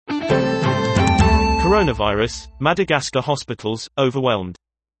Coronavirus, Madagascar hospitals, overwhelmed.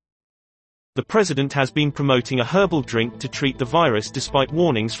 The president has been promoting a herbal drink to treat the virus despite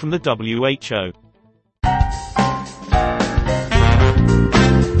warnings from the WHO.